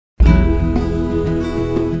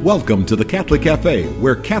Welcome to the Catholic Cafe,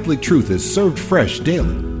 where Catholic truth is served fresh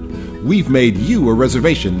daily. We've made you a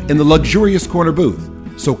reservation in the luxurious corner booth,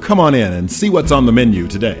 so come on in and see what's on the menu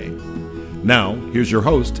today. Now, here's your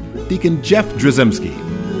host, Deacon Jeff Drzymski.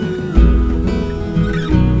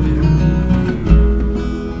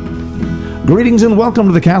 Greetings and welcome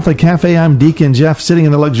to the Catholic Cafe. I'm Deacon Jeff, sitting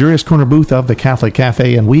in the luxurious corner booth of the Catholic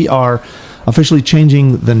Cafe, and we are officially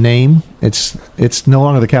changing the name. It's no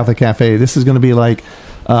longer the Catholic Cafe. This is going to be like,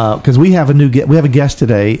 because we have a guest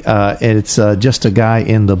today, and it's just a guy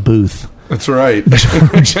in the booth. That's right.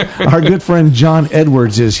 Our good friend John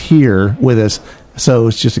Edwards is here with us. So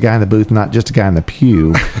it's just a guy in the booth, not just a guy in the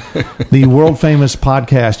pew. The world famous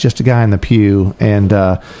podcast, Just a Guy in the Pew, and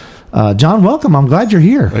John, welcome. I'm glad you're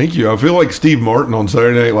here. Thank you. I feel like Steve Martin on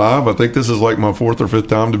Saturday Night Live. I think this is like my fourth or fifth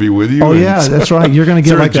time to be with you. Oh, yeah, that's right. You're going to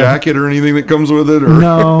get like a jacket or anything that comes with it? Or?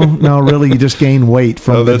 No, really. You just gain weight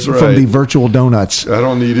from the virtual donuts. I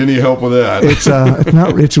don't need any help with that.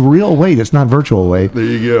 It's real weight. It's not virtual weight. There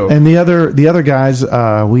you go. And the other guys,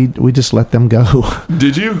 we just let them go.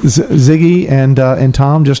 Did you? Ziggy and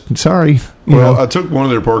Tom, just sorry. Well, I took one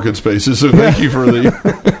of their parking spaces, so thank you for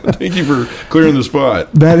thank you for clearing the spot.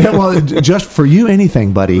 Just for you,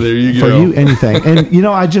 anything, buddy. There you go. For you, anything. And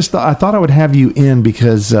I thought I would have you in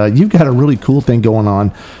because you've got a really cool thing going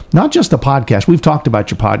on. Not just the podcast. We've talked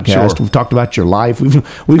about your podcast. Sure. We've talked about your life.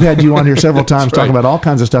 We've had you on here several times talking about all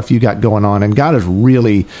kinds of stuff you got going on, and God is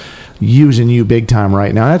really using you big time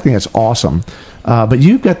right now. And I think that's awesome. But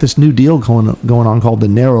you've got this new deal going on called the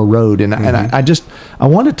Narrow Road, and I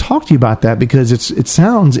want to talk to you about that because it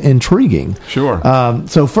sounds intriguing. Sure.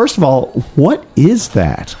 So first of all, what is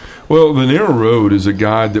that? Well, the Narrow Road is a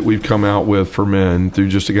guide that we've come out with for men through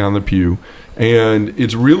Just a Guy in the Pew, and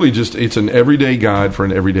it's really it's an everyday guide for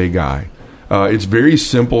an everyday guy. It's very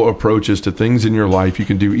simple approaches to things in your life you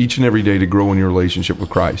can do each and every day to grow in your relationship with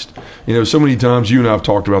Christ. So many times, you and I have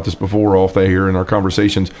talked about this before off the air in our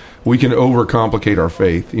conversations, we can overcomplicate our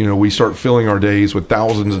faith. We start filling our days with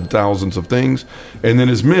thousands and thousands of things, and then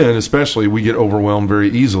as men especially, we get overwhelmed very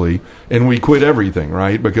easily, and we quit everything,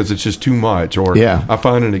 right? Because it's just too much, or I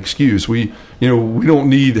find an excuse. We don't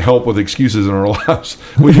need help with excuses in our lives.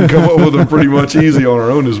 We can come up with them pretty much easy on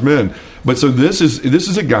our own as men. But so this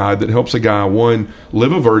is a guide that helps a guy, one,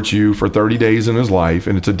 live a virtue for 30 days in his life,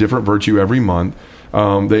 and it's a different virtue every month.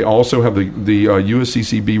 They also have the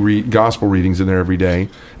USCCB gospel readings in there every day,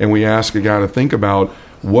 and we ask a guy to think about,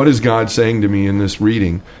 what is God saying to me in this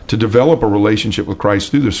reading, to develop a relationship with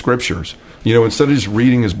Christ through the Scriptures. Instead of just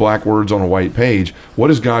reading his black words on a white page,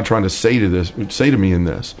 what is God trying to say to me in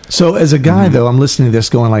this? So as a guy, though, I'm listening to this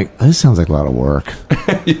going like, this sounds like a lot of work.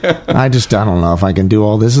 Yeah. I don't know if I can do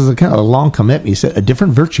all this. This is a kind of a long commitment. You said a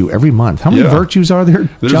different virtue every month. How many virtues are there,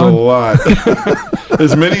 There's John? a lot.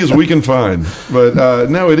 As many as we can find. But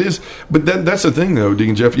no, it is. But that's the thing, though,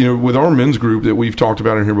 Deacon Jeff. With our men's group that we've talked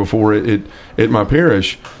about in here before at my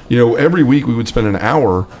parish, every week we would spend an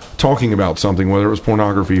hour talking about something, whether it was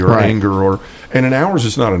pornography or anger, and an hour is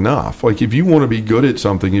just not enough. Like, if you want to be good at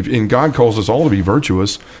something, and God calls us all to be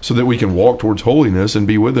virtuous so that we can walk towards holiness and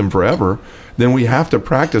be with Him forever, then we have to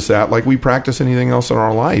practice that like we practice anything else in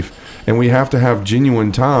our life. And we have to have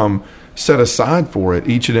genuine time set aside for it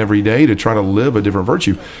each and every day to try to live a different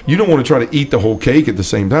virtue. You don't want to try to eat the whole cake at the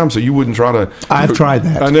same time, so you wouldn't try to... I've tried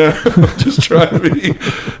that. I know. Just try to be...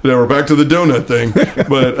 Now we're back to the donut thing.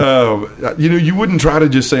 But, you wouldn't try to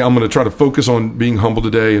just say, I'm going to try to focus on being humble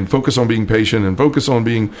today, and focus on being patient, and focus on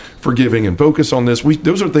being forgiving, and focus on this.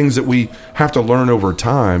 Those are things that we have to learn over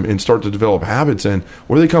time and start to develop habits in,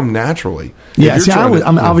 where they come naturally. Yeah,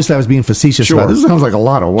 obviously I was being facetious about this. This sounds like a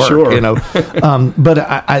lot of work, Sure.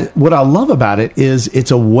 But what I love about it is it's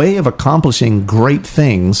a way of accomplishing great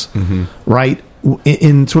things, right?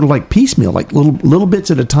 In sort of like piecemeal, like little bits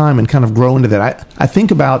at a time, and kind of grow into that. I think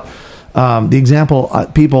about the example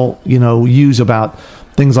people use about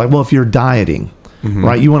things like, well, if you're dieting,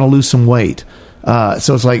 right, you want to lose some weight,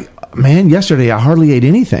 so it's like, man, yesterday I hardly ate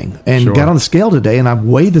anything, and got on the scale today, and I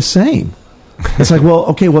weigh the same. It's like, well,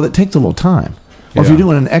 okay, it takes a little time. Or if you're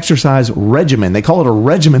doing an exercise regimen, they call it a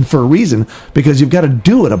regimen for a reason, because you've got to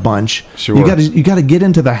do it a bunch. Sure. You got to get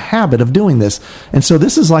into the habit of doing this. And so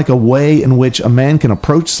this is like a way in which a man can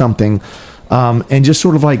approach something and just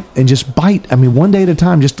sort of like, and just bite. I mean, one day at a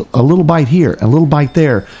time, just a little bite here, a little bite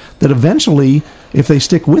there, that eventually, if they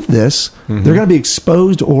stick with this, they're going to be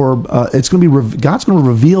exposed, or God's going to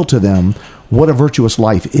reveal to them what a virtuous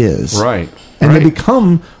life is. Right. And they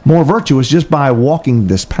become more virtuous just by walking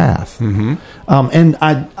this path. And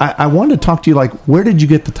I wanted to talk to you, like, where did you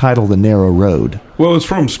get the title, The Narrow Road? Well, it's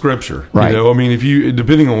from Scripture. Right. I mean, if you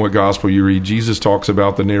depending on what gospel you read, Jesus talks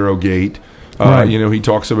about the narrow gate. Right. He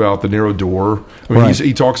talks about the narrow door. I mean, Right.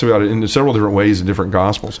 he talks about it in several different ways in different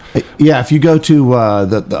gospels. Yeah, if you go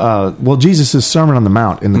to Jesus' Sermon on the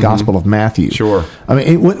Mount in the Gospel of Matthew. Sure. I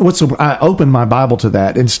mean, I opened my Bible to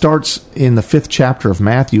that. It starts in the 5th chapter of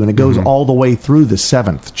Matthew, and it goes all the way through the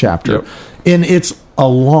 7th chapter. Yep. And it's a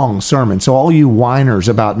long sermon. So all you whiners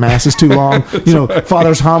about Mass is too long,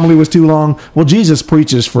 Father's homily was too long. Well, Jesus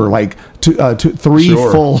preaches for like three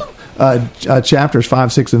Sure. full chapters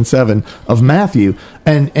 5, 6, and 7 of Matthew,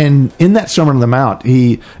 and in that Sermon on the Mount,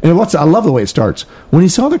 I love the way it starts. When he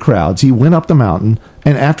saw the crowds, he went up the mountain,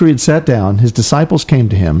 and after he had sat down, his disciples came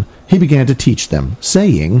to him. He began to teach them,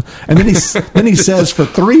 saying, and then he says for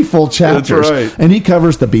 3 full chapters, That's right. and he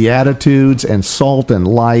covers the Beatitudes and salt and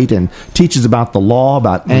light, and teaches about the law,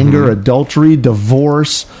 about anger, adultery,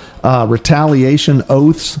 divorce, retaliation,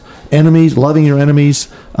 oaths, enemies, loving your enemies,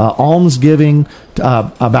 almsgiving,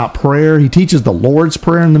 about prayer. He teaches the Lord's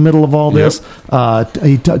Prayer in the middle of all this.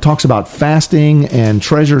 He talks about fasting and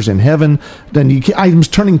treasures in heaven. Then I'm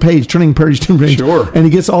turning page, Sure. and he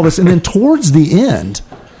gets all this. And then towards the end,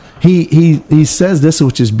 he says this,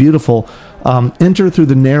 which is beautiful. Enter through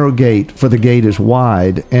the narrow gate, for the gate is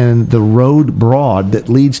wide, and the road broad that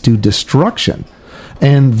leads to destruction,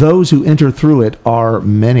 and those who enter through it are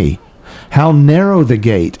many. How narrow the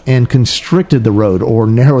gate and constricted the road, or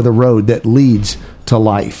narrow the road that leads to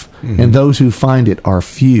life, and those who find it are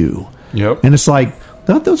few. Yep. And it's like,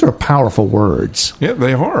 those are powerful words. Yeah,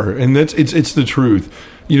 they are, and it's the truth.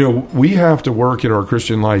 We have to work in our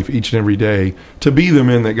Christian life each and every day to be the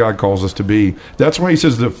men that God calls us to be. That's why he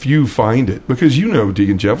says the few find it, because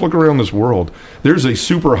Deacon Jeff, look around this world. There's a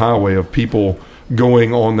super highway of people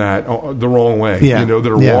going on that the wrong way, that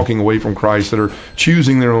are walking away from Christ, that are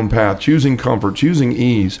choosing their own path, choosing comfort, choosing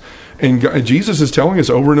ease. And Jesus is telling us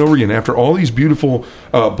over and over again, after all these beautiful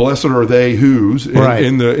blessed are they who's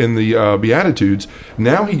in the Beatitudes,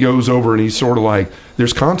 now he goes over and he's sort of like,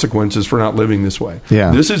 there's consequences for not living this way.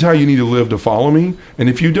 Yeah. This is how you need to live to follow me, and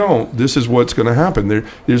if you don't, this is what's going to happen.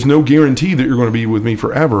 There's no guarantee that you're going to be with me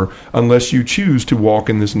forever unless you choose to walk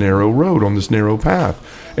in this narrow road, on this narrow path.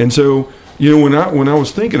 And so, when I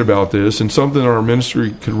was thinking about this, and something our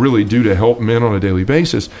ministry could really do to help men on a daily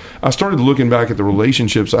basis, I started looking back at the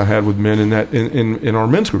relationships I had with men in our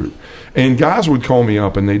men's group. And guys would call me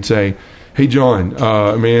up and they'd say, "Hey, John,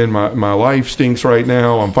 man, my life stinks right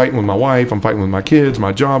now. I'm fighting with my wife. I'm fighting with my kids.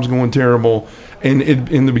 My job's going terrible." And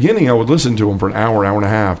in the beginning, I would listen to them for an hour, hour and a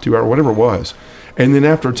half, 2 hours, whatever it was. And then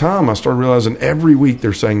after a time, I started realizing every week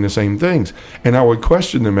they're saying the same things. And I would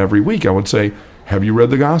question them every week. I would say, "Have you read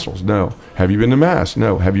the Gospels? No. Have you been to Mass?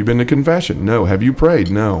 No. Have you been to confession? No. Have you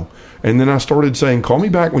prayed? No." And then I started saying, "Call me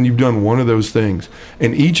back when you've done one of those things."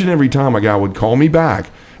 And each and every time a guy would call me back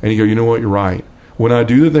and he'd go, "You know what? You're right. When I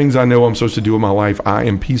do the things I know I'm supposed to do in my life, I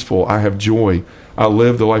am peaceful. I have joy. I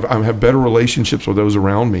live the life. I have better relationships with those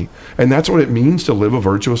around me." And that's what it means to live a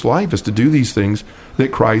virtuous life, is to do these things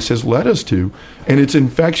that Christ has led us to. And it's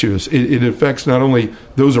infectious. It affects not only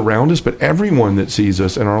those around us, but everyone that sees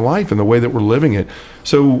us in our life and the way that we're living it.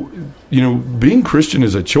 So, being Christian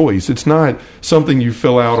is a choice. It's not something you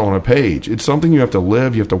fill out on a page. It's something you have to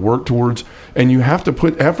live, you have to work towards, and you have to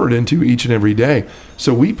put effort into each and every day.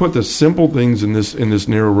 So we put the simple things in this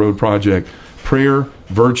narrow road project: prayer,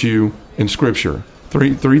 virtue, and Scripture.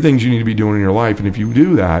 Three things you need to be doing in your life. And if you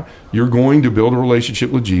do that, you're going to build a relationship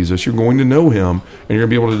with Jesus. You're going to know him, and you're going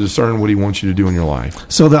to be able to discern what he wants you to do in your life.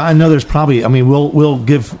 So I know there's probably, we'll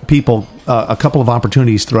give people a couple of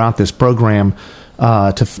opportunities throughout this program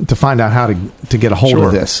to find out how to get a hold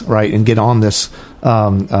of this, right, and get on this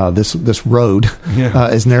this road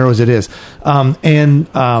as narrow as it is, and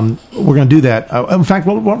we're going to do that. In fact,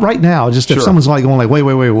 right now, just if someone's like going like,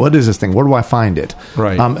 wait, what is this thing? Where do I find it?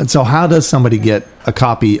 Right. And so, how does somebody get a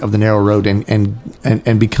copy of the Narrow Road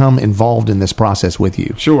and become involved in this process with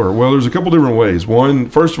you? Sure. Well, there's a couple different ways. One,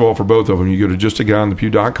 first of all, for both of them, you go to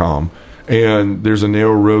justaguyonthepew.com. And there's a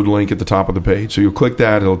Narrow Road link at the top of the page. So you'll click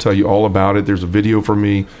that. It'll tell you all about it. There's a video from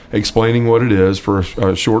me explaining what it is for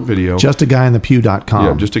a short video. Justaguyonthepew.com.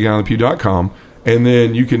 Yeah, justaguyonthepew.com. And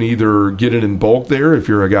then you can either get it in bulk there if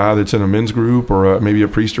you're a guy that's in a men's group, or maybe a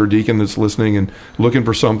priest or a deacon that's listening and looking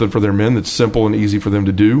for something for their men that's simple and easy for them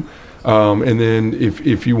to do. And then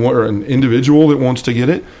if you want an individual that wants to get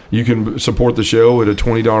it, you can support the show at a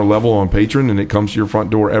 $20 level on Patreon, and it comes to your front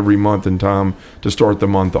door every month in time to start the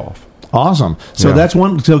month off. Awesome. So that's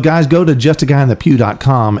one. So guys, go to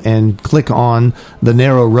justaguyinthepew.com and click on the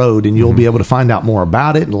narrow road, and you'll be able to find out more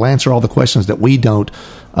about it, and it'll answer all the questions that we don't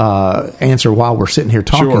answer while we're sitting here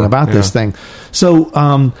talking about this thing. So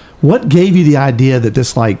what gave you the idea that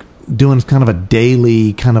this, like, doing kind of a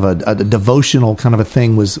daily, kind of a devotional kind of a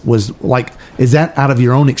thing was like, is that out of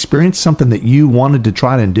your own experience, something that you wanted to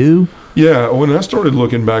try and do? Yeah, when I started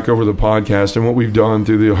looking back over the podcast and what we've done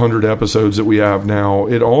through the 100 episodes that we have now,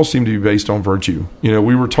 it all seemed to be based on virtue. You know,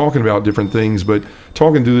 we were talking about different things, but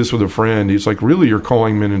talking through this with a friend, it's like, really, you're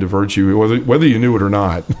calling men into virtue, whether you knew it or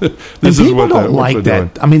not. This is what don't like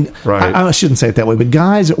that. Doing. I mean, right. I shouldn't say it that way, but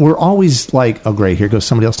guys, we're always like, oh, great, here goes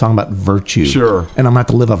somebody else talking about virtue. Sure. And I'm going to have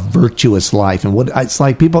to live a virtuous life. And what it's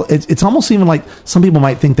like, people, it's almost even like some people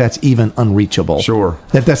might think that's even unreachable. Sure.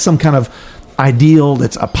 That's some kind of ideal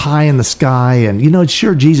that's a pie in the sky, and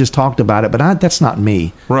sure, Jesus talked about it, but that's not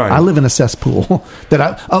me. Right. I live in a cesspool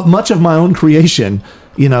that much of my own creation,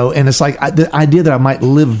 and it's like the idea that I might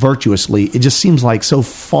live virtuously, it just seems like so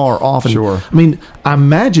far off. And, sure. I mean, I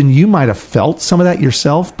imagine you might have felt some of that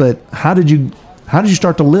yourself, but how did you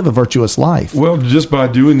start to live a virtuous life? Well, just by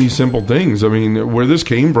doing these simple things. I mean, where this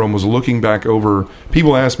came from was looking back over.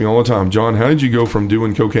 People ask me all the time, John, how did you go from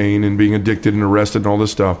doing cocaine and being addicted and arrested and all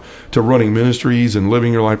this stuff to running ministries and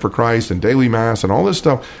living your life for Christ and daily mass and all this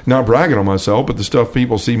stuff? Not bragging on myself, but the stuff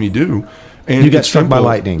people see me do. And you got struck by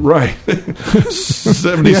lightning. Right.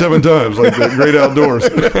 77 times, like the great outdoors.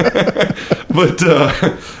 But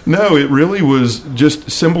no, it really was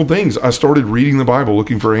just simple things. I started reading the Bible,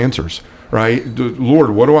 looking for answers. Right?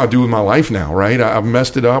 Lord, what do I do with my life now? Right? I've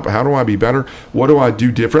messed it up. How do I be better? What do I do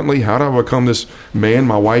differently? How do I become this man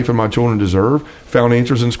my wife and my children deserve? Found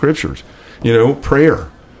answers in scriptures.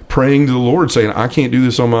 Praying to the Lord, saying, I can't do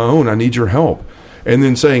this on my own. I need your help. And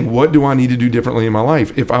then saying, what do I need to do differently in my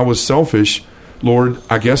life? If I was selfish, Lord,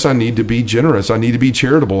 I guess I need to be generous. I need to be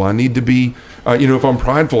charitable. I need to be, if I'm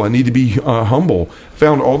prideful, I need to be humble.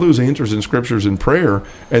 Found all those answers in scriptures and prayer.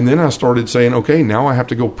 And then I started saying, okay, now I have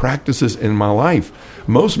to go practice this in my life.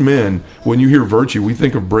 Most men, when you hear virtue, we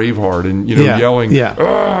think of Braveheart and, yelling,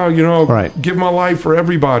 right. Give my life for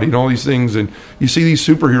everybody and all these things. And you see these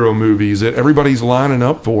superhero movies that everybody's lining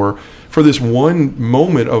up for this one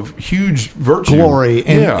moment of huge virtue, glory,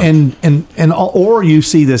 or you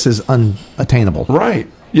see this as unattainable. Right.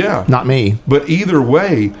 Yeah. Not me. But either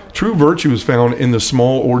way, true virtue is found in the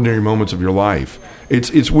small, ordinary moments of your life.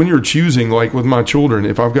 It's when you're choosing, like with my children,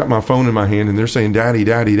 if I've got my phone in my hand and they're saying, Daddy,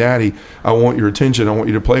 Daddy, Daddy, I want your attention, I want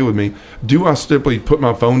you to play with me. Do I simply put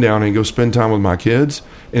my phone down and go spend time with my kids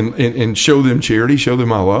and show them charity, show them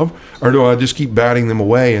my love? Or do I just keep batting them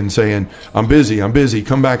away and saying, I'm busy,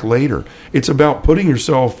 come back later? It's about putting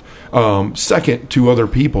yourself second to other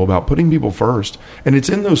people, about putting people first. And it's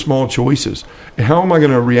in those small choices. How am I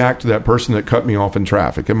going to react to that person that cut me off in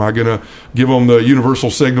traffic? Am I going to give them the universal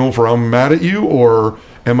signal for I'm mad at you? Or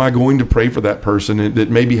am I going to pray for that person that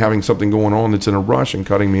may be having something going on that's in a rush and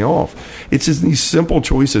cutting me off? It's just these simple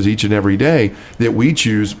choices each and every day that we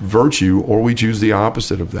choose virtue or we choose the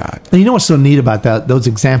opposite of that. And you know what's so neat about those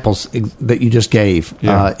examples that you just gave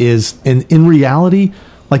is in reality,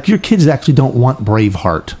 like your kids actually don't want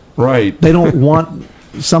Braveheart. Right. They don't want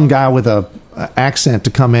some guy with a accent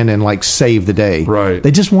to come in and like save the day. Right.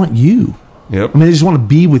 They just want you. Yep. I mean, they just want to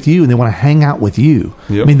be with you and they want to hang out with you.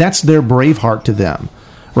 Yep. I mean, that's their Braveheart to them.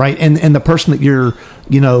 Right. And the person that you're,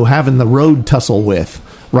 having the road tussle with,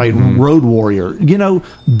 right. Mm-hmm. Road warrior,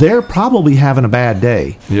 they're probably having a bad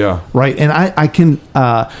day. Yeah. Right. And I can,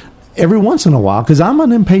 every once in a while, because I'm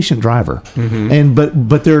an impatient driver, and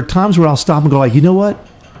but there are times where I'll stop and go like, you know what,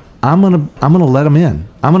 I'm gonna let them in.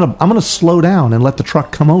 I'm gonna slow down and let the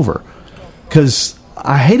truck come over, because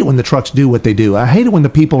I hate it when the trucks do what they do. I hate it when the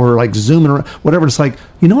people are like zooming around, whatever. It's like,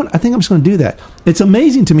 you know what, I think I'm just going to do that. It's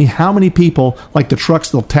amazing to me how many people, like the trucks,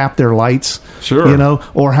 they'll tap their lights, sure,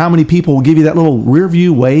 or how many people will give you that little rear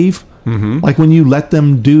view wave. Mm-hmm. Like when you let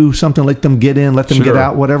them do something, let them get in, let them get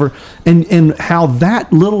out, whatever, and how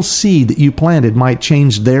that little seed that you planted might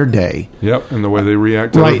change their day. Yep, and the way they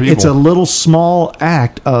react to other people. It's a little small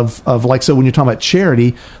act of like, so when you're talking about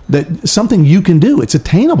charity, that something you can do, it's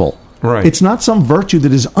attainable. Right. It's not some virtue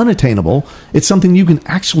that is unattainable. It's something you can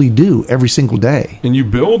actually do every single day. And you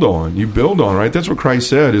build on, right? That's what Christ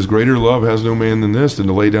said, is greater love has no man than this, than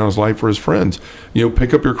to lay down his life for his friends.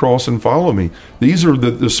 Pick up your cross and follow me. These are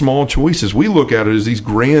the small choices. We look at it as these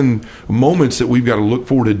grand moments that we've got to look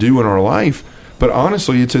forward to do in our life. But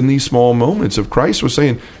honestly, it's in these small moments of Christ was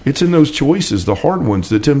saying, it's in those choices, the hard ones,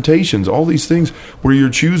 the temptations, all these things where you're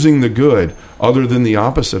choosing the good other than the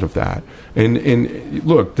opposite of that. And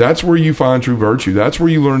look, that's where you find true virtue. That's where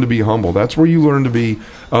you learn to be humble. That's where you learn to be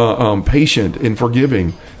patient and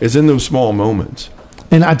forgiving, is in those small moments.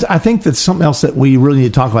 And I think that's something else that we really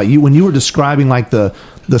need to talk about. When you were describing like the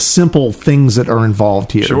simple things that are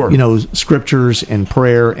involved here, sure. Scriptures and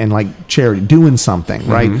prayer and like charity, doing something,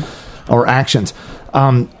 right? Or actions.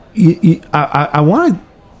 I want to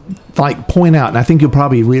like point out, and I think you'll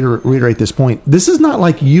probably reiterate this point. This is not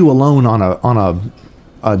like you alone on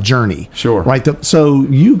a journey, sure, right? So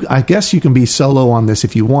I guess you can be solo on this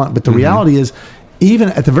if you want, but the reality is, even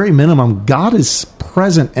at the very minimum, God is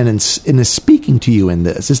present and is speaking to you in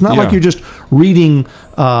this. It's not like you're just reading,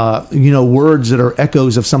 words that are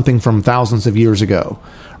echoes of something from thousands of years ago,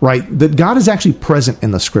 right? That God is actually present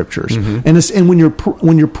in the Scriptures, and when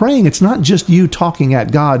you're praying, it's not just you talking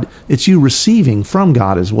at God; it's you receiving from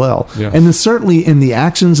God as well. Yes. And then certainly in the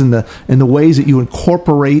actions and the ways that you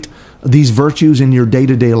incorporate these virtues in your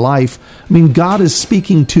day-to-day life. I mean, God is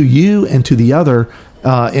speaking to you and to the other.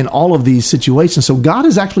 In all of these situations. So God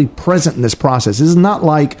is actually present in this process. This is not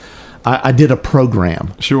like I did a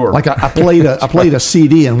program. Sure. Like I played a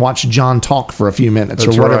CD and watched John talk for a few minutes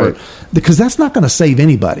or whatever. Right. Because that's not going to save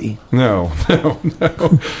anybody. No.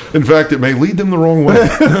 In fact, it may lead them the wrong way.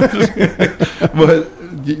 But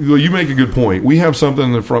you make a good point. We have something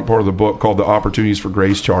in the front part of the book called the Opportunities for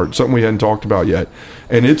Grace chart, something we hadn't talked about yet.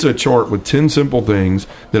 And it's a chart with 10 simple things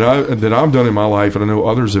that I've done in my life, and I know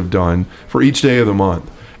others have done, for each day of the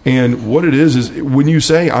month. And what it is when you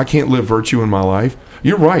say, I can't live virtue in my life,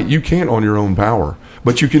 you're right, you can't on your own power.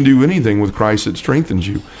 But you can do anything with Christ that strengthens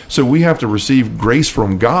you. So we have to receive grace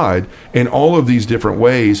from God in all of these different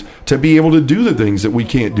ways to be able to do the things that we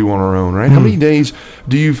can't do on our own, right? How many days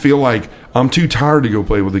do you feel like, I'm too tired to go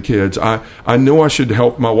play with the kids. I know I should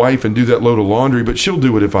help my wife and do that load of laundry, but she'll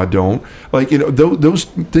do it if I don't. Like, those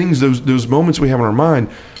things, those moments we have in our mind,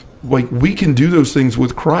 like we can do those things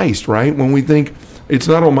with Christ, right? When we think it's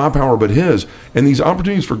not on my power but His. And these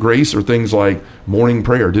opportunities for grace are things like morning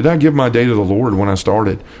prayer. Did I give my day to the Lord when I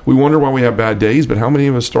started? We wonder why we have bad days, but how many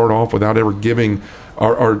of us start off without ever giving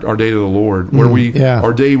our day to the Lord? Where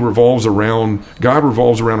our day revolves around, God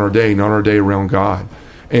revolves around our day, not our day around God.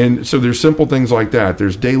 And so there's simple things like that.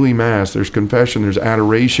 There's daily mass, there's confession, there's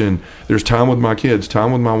adoration, there's time with my kids,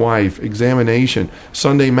 time with my wife, examination,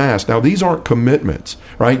 Sunday mass. Now, these aren't commitments,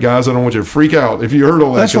 right? Guys, I don't want you to freak out if you heard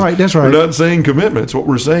all that. That's right. We're not saying commitments. What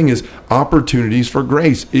we're saying is opportunities for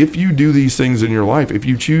grace. If you do these things in your life, if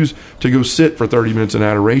you choose to go sit for 30 minutes in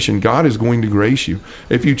adoration, God is going to grace you.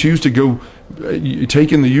 If you choose to go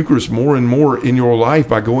take in the Eucharist more and more in your life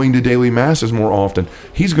by going to daily masses more often,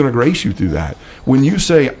 He's going to grace you through that. When you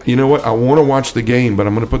say, you know what, I want to watch the game, but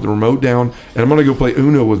I'm going to put the remote down and I'm going to go play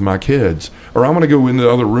Uno with my kids, or I'm going to go in the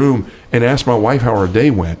other room and ask my wife how our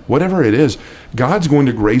day went, whatever it is, God's going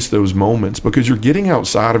to grace those moments because you're getting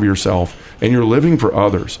outside of yourself and you're living for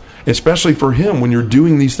others, especially for Him. When you're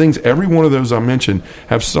doing these things, every one of those I mentioned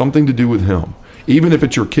have something to do with Him. Even if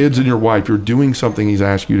it's your kids and your wife, you're doing something He's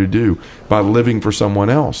asked you to do by living for someone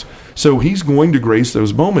else. So He's going to grace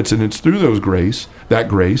those moments, and it's through that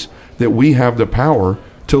grace, that we have the power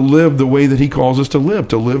to live the way that He calls us to live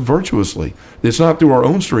virtuously. It's not through our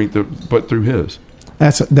own strength, but through His.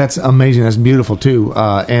 That's amazing. That's beautiful, too.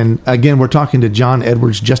 And again, we're talking to John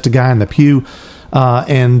Edwards, Just a Guy in the Pew.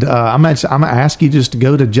 I'm going to ask you just to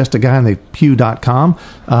go to justaguyinthepew.com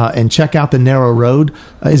and check out the narrow road.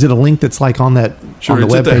 Is it a link that's like on that? Sure, on the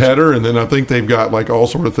it's webpage? at the header, and then I think they've got like all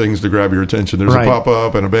sort of things to grab your attention. There's a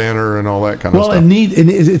pop-up and a banner and all that kind of stuff. Well,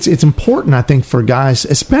 it's important, I think, for guys,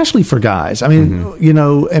 especially for guys. I mean,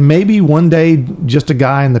 and maybe one day Just a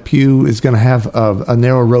Guy in the Pew is going to have a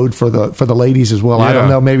narrow road for the ladies as well. Yeah. I don't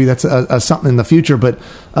know. Maybe that's something in the future, but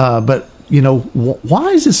why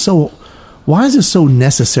is this so? Why is this so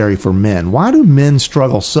necessary for men? Why do men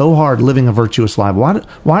struggle so hard living a virtuous life?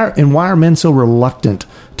 Why are men so reluctant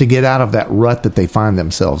to get out of that rut that they find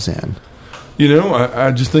themselves in?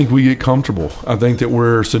 I just think we get comfortable. I think that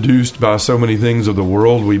we're seduced by so many things of the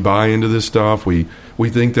world. We buy into this stuff. We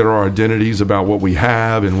think that our identity is about what we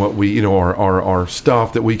have and what we, our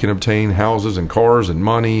stuff that we can obtain, houses and cars and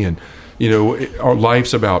money, and our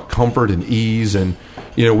life's about comfort and ease, and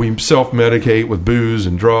we self-medicate with booze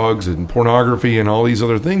and drugs and pornography and all these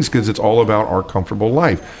other things because it's all about our comfortable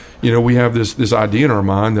life. We have this idea in our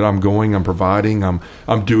mind that I'm providing, I'm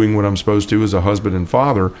doing what I'm supposed to as a husband and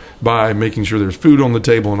father by making sure there's food on the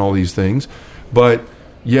table and all these things. But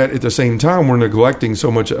Yet at the same time, we're neglecting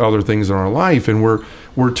so much other things in our life, and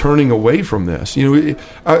we're turning away from this.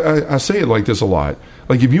 I say it like this a lot.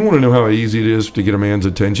 Like, if you want to know how easy it is to get a man's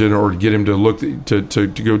attention or to get him to look to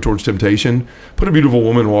go towards temptation, put a beautiful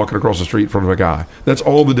woman walking across the street in front of a guy. That's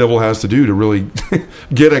all the devil has to do to really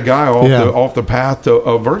get a guy off the path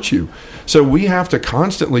of virtue. So we have to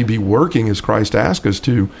constantly be working as Christ asked us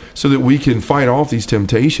to, so that we can fight off these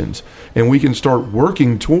temptations and we can start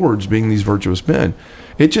working towards being these virtuous men.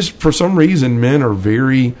 It just, for some reason, men are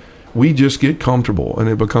we just get comfortable and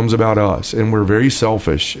it becomes about us, and we're very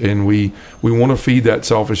selfish, and we want to feed that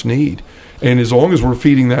selfish need. And as long as we're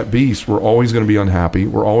feeding that beast, we're always going to be unhappy.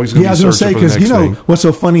 We're always going to be searching for the next thing. What's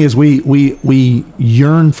so funny is we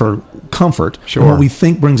yearn for comfort, sure, and what we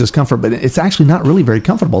think brings us comfort, but it's actually not really very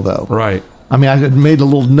comfortable, though. Right. I mean, I had made a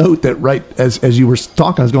little note that right as you were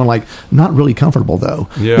talking, I was going like, not really comfortable, though.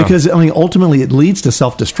 Yeah. Because, I mean, ultimately it leads to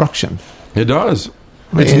self-destruction. It does.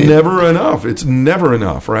 It's never enough. It's never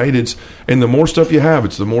enough, right? And the more stuff you have,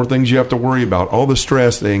 it's the more things you have to worry about. All the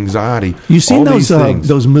stress, the anxiety. You've seen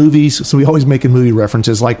those movies? So we always make movie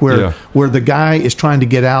references, like where the guy is trying to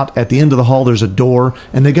get out. At the end of the hall, there's a door,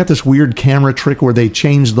 and they got this weird camera trick where they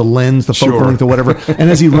change the lens, the focal length, or whatever.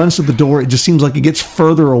 And as he runs to the door, it just seems like it gets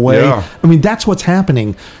further away. Yeah. I mean, that's what's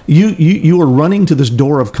happening. You are running to this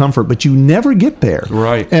door of comfort, but you never get there.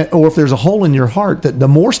 Right. Or if there's a hole in your heart, that the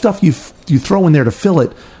more stuff you throw in there to fill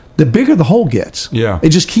it, the bigger the hole gets. Yeah. It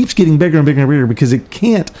just keeps getting bigger and bigger and bigger because you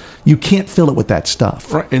can't fill it with that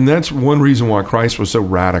stuff. Right. And that's one reason why Christ was so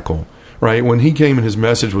radical, right? When he came and his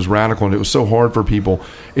message was radical and it was so hard for people,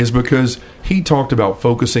 is because he talked about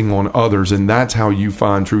focusing on others, and that's how you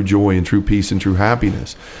find true joy and true peace and true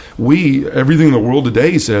happiness. Everything in the world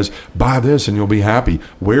today says, buy this and you'll be happy.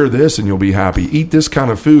 Wear this and you'll be happy. Eat this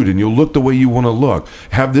kind of food and you'll look the way you want to look.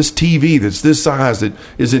 Have this TV that's this size that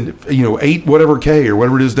is in 8 whatever K or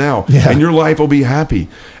whatever it is now, and your life will be happy.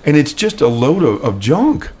 And it's just a load of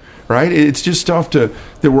junk. Right? It's just stuff that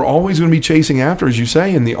we're always going to be chasing after, as you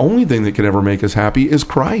say, and the only thing that could ever make us happy is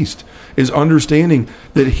Christ, is understanding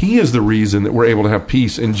that he is the reason that we're able to have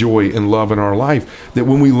peace and joy and love in our life, that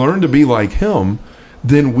when we learn to be like him,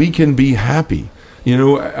 then we can be happy.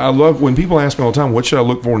 I love when people ask me all the time, what should I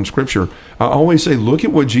look for in Scripture? I always say, look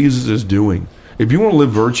at what Jesus is doing. If you want to live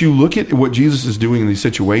virtue, look at what Jesus is doing in these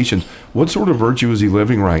situations. What sort of virtue is he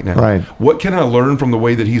living right now? Right. What can I learn from the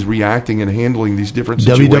way that he's reacting and handling these different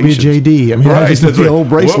situations? WWJD. I mean, right. That's the old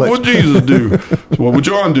bracelet. What would Jesus do? What would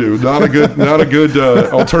John do? Not a good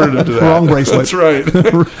alternative to that. Wrong bracelet. That's right.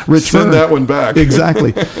 Send that one back.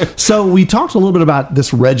 Exactly. So we talked a little bit about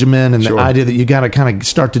this regimen and the idea that you got to kind of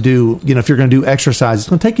start to do, if you're going to do exercise, it's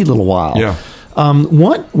going to take you a little while. Yeah.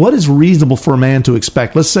 What is reasonable for a man to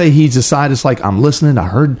expect? Let's say he's decided, it's like, I'm listening. I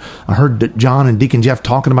heard John and Deacon Jeff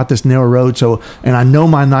talking about this narrow road. And I know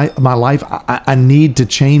my life, I need to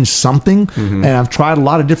change something. Mm-hmm. And I've tried a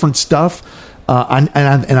lot of different stuff. And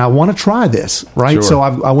I want to try this, right? Sure. So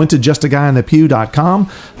I went to justaguyinthepew.com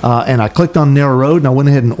and I clicked on Narrow Road, and I went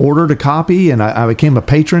ahead and ordered a copy, and I became a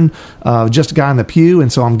patron of Just a Guy in the Pew.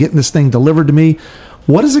 And so I'm getting this thing delivered to me.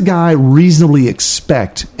 What does a guy reasonably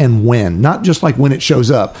expect and when? Not just like when it shows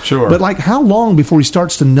up, sure, but like how long before he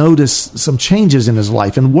starts to notice some changes in his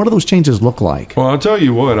life, and what do those changes look like? Well, I'll tell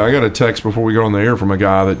you what, I got a text before we got on the air from a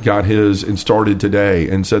guy that got his and started today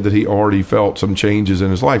and said that he already felt some changes in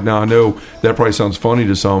his life. Now, I know that probably sounds funny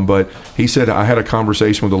to some, but he said, I had a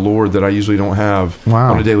conversation with the Lord that I usually don't have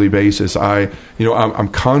on a daily basis. I'm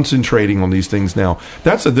concentrating on these things now.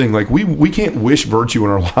 That's the thing. Like we can't wish virtue in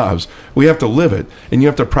our lives. We have to live it. And you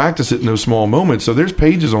have to practice it in those small moments. So there's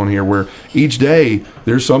pages on here where each day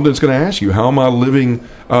there's something that's going to ask you, how am I living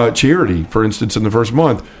charity, for instance, in the first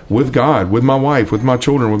month, with God, with my wife, with my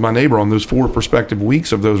children, with my neighbor, on those 4 prospective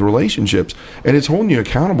weeks of those relationships. And it's holding you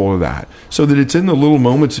accountable to that, so that it's in the little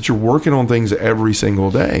moments that you're working on things every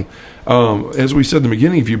single day. As we said in the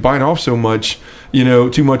beginning, if you bite off so much,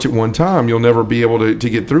 too much at one time, you'll never be able to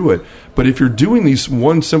get through it. But if you're doing these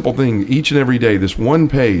one simple thing each and every day, this one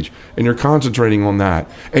page, and you're concentrating on that,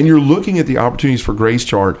 and you're looking at the opportunities for grace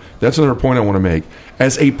chart, that's another point I want to make,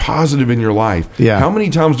 as a positive in your life. Yeah. How many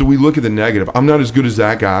times do we look at the negative? I'm not as good as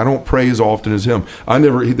that guy. I don't pray as often as him.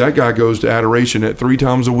 That guy goes to adoration at 3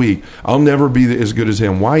 times a week. I'll never be as good as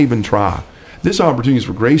him. Why even try? This Opportunities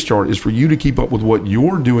for Grace chart is for you to keep up with what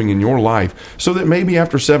you're doing in your life, so that maybe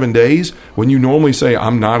after 7 days, when you normally say,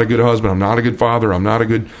 I'm not a good husband, I'm not a good father, I'm not a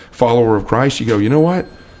good follower of Christ, you go, you know what?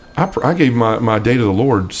 I gave my day to the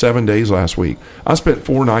Lord 7 days last week. I spent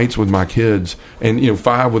 4 nights with my kids and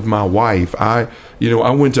 5 with my wife. I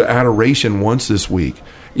went to adoration once this week.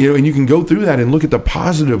 And you can go through that and look at the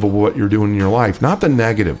positive of what you're doing in your life, not the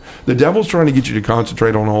negative. The devil's trying to get you to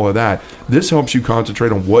concentrate on all of that. This helps you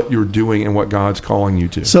concentrate on what you're doing and what God's calling you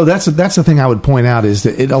to. So that's the thing I would point out, is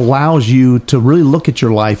that it allows you to really look at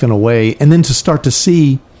your life in a way, and then to start to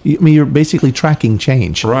see. I mean, you're basically tracking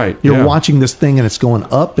change. Right. You're watching this thing, and it's going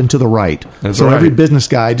up and to the right. That's so right. every business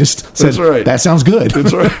guy just said, that sounds good.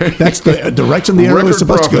 That's right. That's the direction the arrow is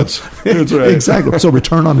supposed profits. to go. That's right. Exactly. So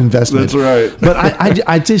return on investment. That's right. But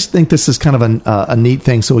I just think this is kind of a neat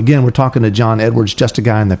thing. So again, we're talking to John Edwards, Just a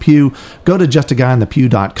Guy in the Pew. Go to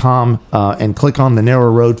justaguyinthepew.com and click on the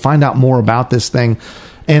narrow road. Find out more about this thing.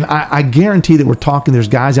 And I guarantee that we're talking, there's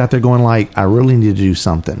guys out there going like, I really need to do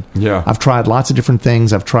something. Yeah. I've tried lots of different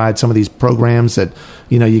things. I've tried some of these programs that,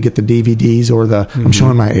 you get the DVDs or I'm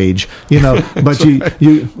showing my age, but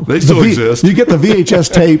they still exist. You get the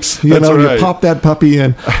VHS tapes, you pop that puppy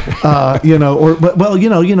in, you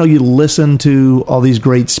listen to all these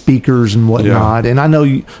great speakers and whatnot. Yeah. And I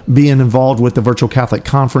know being involved with the Virtual Catholic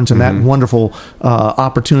Conference and that wonderful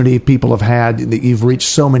opportunity people have had, that you've reached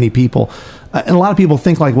so many people. And a lot of people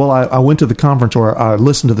think like, well, I went to the conference or I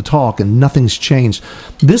listened to the talk and nothing's changed.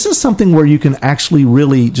 This is something where you can actually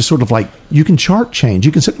really just sort of like, you can chart change.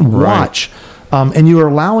 You can sit and watch. Right. And you are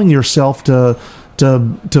allowing yourself to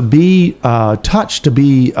be touched, to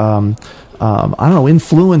be,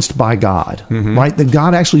 influenced by God, right? That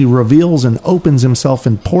God actually reveals and opens himself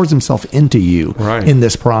and pours himself into you in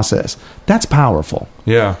this process. That's powerful.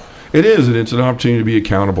 Yeah. It is, and it's an opportunity to be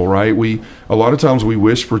accountable, right? A lot of times we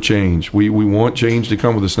wish for change. We want change to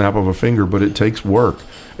come with a snap of a finger, but it takes work.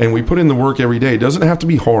 And we put in the work every day. It doesn't have to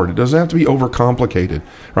be hard. It doesn't have to be overcomplicated,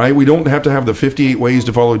 right? We don't have to have the 58 ways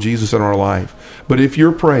to follow Jesus in our life. But if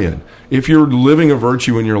you're praying, if you're living a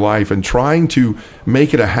virtue in your life and trying to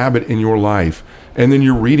make it a habit in your life, and then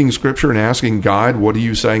you're reading Scripture and asking God, what are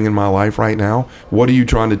you saying in my life right now? What are you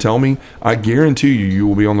trying to tell me? I guarantee you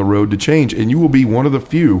will be on the road to change, and you will be one of the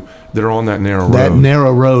few that are on that narrow road. That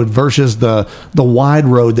narrow road versus the wide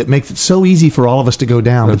road that makes it so easy for all of us to go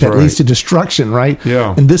down, but that leads to destruction, right?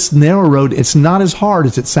 Yeah. And this narrow road, it's not as hard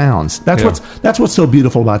as it sounds. That's what's so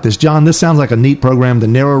beautiful about this. John, this sounds like a neat program, The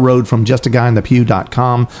Narrow Road from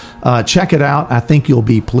justaguyinthepew.com. Check it out. I think you'll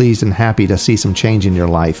be pleased and happy to see some change in your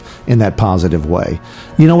life in that positive way.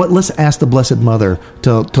 You know what? Let's ask the Blessed Mother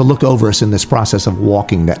to look over us in this process of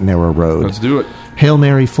walking that narrow road. Let's do it. Hail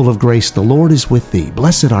Mary, full of grace, the Lord is with thee.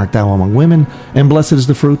 Blessed art thou among women, and blessed is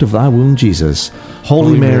the fruit of thy womb, Jesus.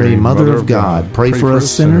 Holy Mary, Mother of God, pray for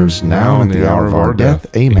us sinners, now and at the hour of our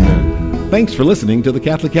death. Amen. Thanks for listening to the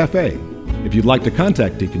Catholic Cafe. If you'd like to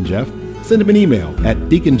contact Deacon Jeff, send him an email at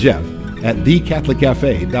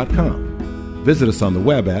deaconjeff@thecatholiccafe.com. Visit us on the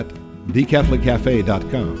web at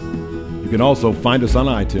thecatholiccafe.com. You can also find us on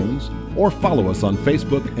iTunes or follow us on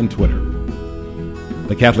Facebook and Twitter.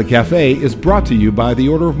 The Catholic Cafe is brought to you by the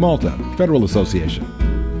Order of Malta Federal Association.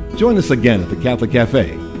 Join us again at the Catholic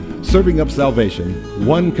Cafe, serving up salvation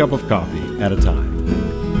one cup of coffee at a time.